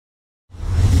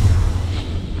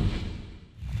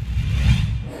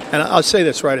And I'll say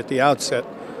this right at the outset.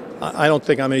 I don't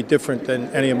think I'm any different than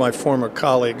any of my former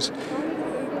colleagues.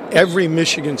 Every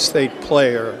Michigan State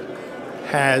player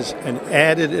has an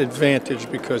added advantage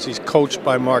because he's coached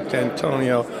by Mark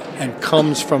D'Antonio and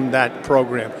comes from that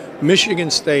program.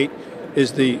 Michigan State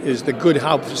is the good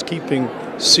housekeeping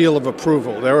seal of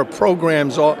approval. There are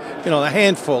programs, a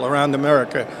handful around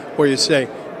America, where you say,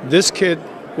 this kid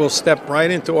will step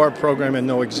right into our program and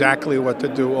know exactly what to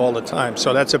do all the time.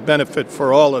 So that's a benefit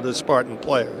for all of the Spartan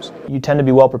players. You tend to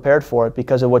be well prepared for it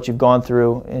because of what you've gone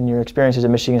through in your experiences at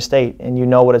Michigan State, and you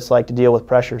know what it's like to deal with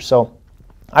pressure. So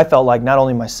I felt like not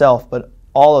only myself, but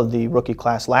all of the rookie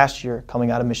class last year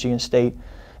coming out of Michigan State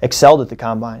excelled at the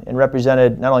Combine and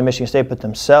represented not only Michigan State but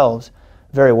themselves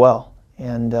very well.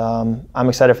 And I'm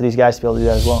excited for these guys to be able to do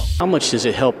that as well. How much does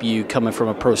it help you coming from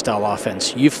a pro-style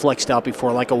offense? You've flexed out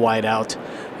before like a wideout.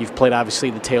 You've played obviously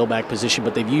the tailback position,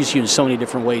 but they've used you in so many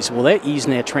different ways. Will that ease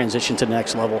in that transition to the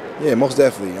next level? Yeah, most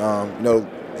definitely.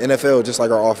 NFL, just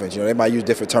like our offense, they might use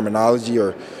different terminology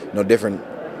or different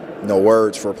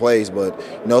words for plays, but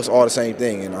it's all the same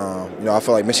thing. And I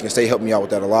feel like Michigan State helped me out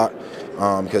with that a lot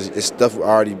because it's stuff I've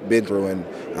already been through,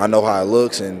 and I know how it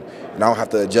looks, and I don't have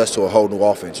to adjust to a whole new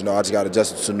offense. I just got to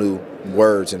adjust to new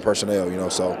words and personnel.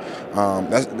 So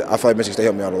I feel like Michigan State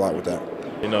helped me out a lot with that.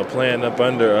 Playing up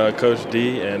under Coach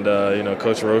D and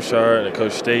Coach Rochard and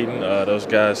Coach Staten, those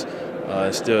guys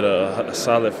instilled a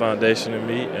solid foundation in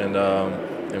me, and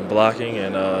in blocking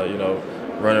and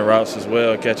running routes as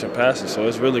well, catching passes. So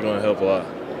it's really going to help a lot.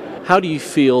 How do you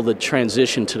feel the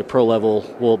transition to the pro level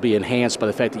will be enhanced by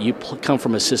the fact that you come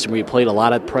from a system where you played a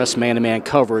lot of press man-to-man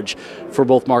coverage for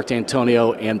both Mark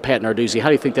D'Antonio and Pat Narduzzi? How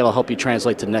do you think that'll help you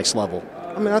translate to the next level?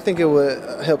 I think it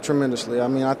would help tremendously.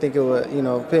 I think it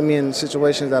would, put me in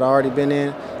situations that I've already been in.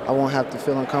 I won't have to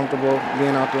feel uncomfortable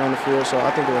being out there on the field, so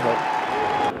I think it would help.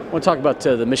 I want to talk about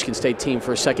the Michigan State team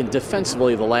for a second.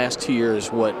 Defensively, the last 2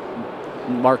 years, what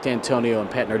Mark D'Antonio and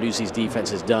Pat Narduzzi's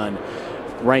defense has done,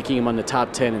 ranking them on the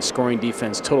top 10 in scoring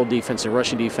defense, total defense, and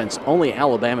rushing defense. Only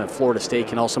Alabama and Florida State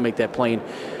can also make that plane.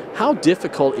 How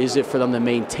difficult is it for them to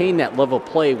maintain that level of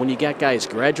play when you got guys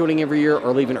graduating every year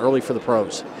or leaving early for the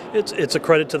pros? It's a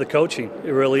credit to the coaching.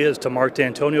 It really is, to Mark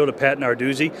D'Antonio, to Pat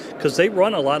Narduzzi, because they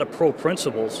run a lot of pro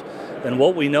principles. And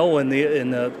what we know in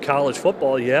the college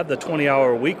football, you have the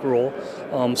 20-hour-a-week rule,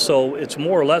 so it's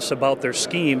more or less about their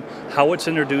scheme, how it's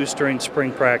introduced during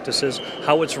spring practices,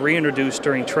 how it's reintroduced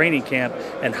during training camp,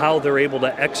 and how they're able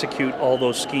to execute all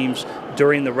those schemes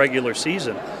during the regular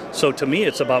season. So to me,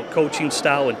 it's about coaching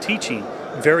style and teaching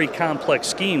very complex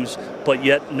schemes, but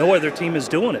yet no other team is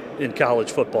doing it in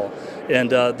college football. And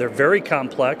they're very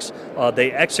complex.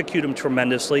 They execute them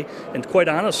tremendously. And quite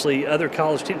honestly, other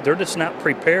college teams, they're just not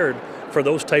prepared for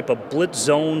those type of blitz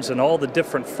zones and all the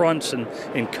different fronts and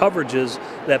coverages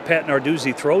that Pat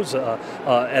Narduzzi throws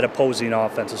at opposing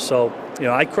offenses. So,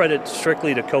 I credit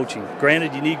strictly to coaching.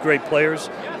 Granted, you need great players,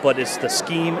 but it's the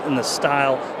scheme and the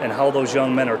style and how those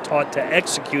young men are taught to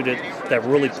execute it that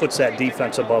really puts that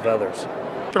defense above others.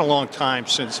 It's been a long time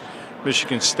since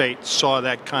Michigan State saw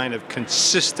that kind of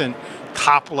consistent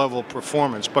top-level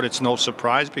performance, but it's no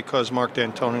surprise because Mark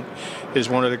D'Antonio is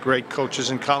one of the great coaches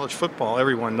in college football.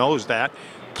 Everyone knows that.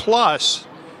 Plus,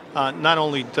 not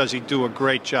only does he do a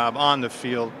great job on the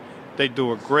field, they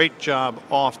do a great job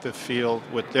off the field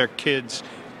with their kids,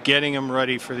 getting them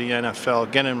ready for the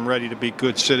NFL, getting them ready to be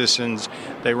good citizens.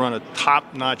 They run a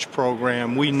top-notch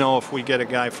program. We know if we get a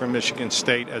guy from Michigan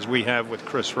State, as we have with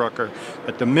Chris Rucker,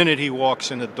 that the minute he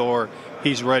walks in the door,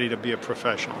 he's ready to be a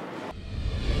professional.